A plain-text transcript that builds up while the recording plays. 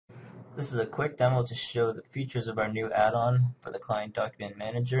This is a quick demo to show the features of our new add-on for the Client Document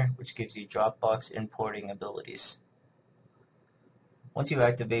Manager, which gives you Dropbox importing abilities. Once you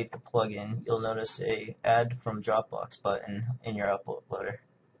activate the plugin, you'll notice a Add from Dropbox button in your uploader.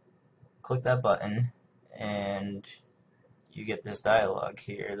 Click that button and you get this dialog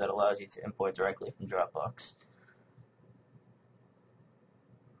here that allows you to import directly from Dropbox.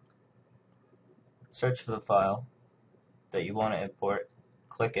 Search for the file that you want to import,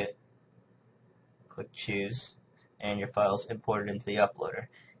 click it, click Choose, and your file is imported into the uploader.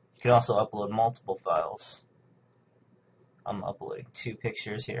 You can also upload multiple files. I'm uploading 2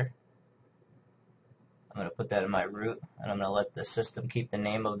 pictures here. I'm going to put that in my root, and I'm going to let the system keep the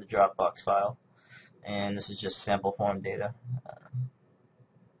name of the Dropbox file. And this is just sample form data.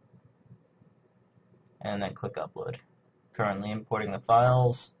 And then click Upload. Currently importing the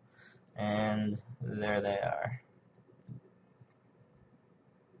files, and there they are.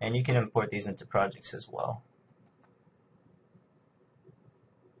 And you can import these into projects as well.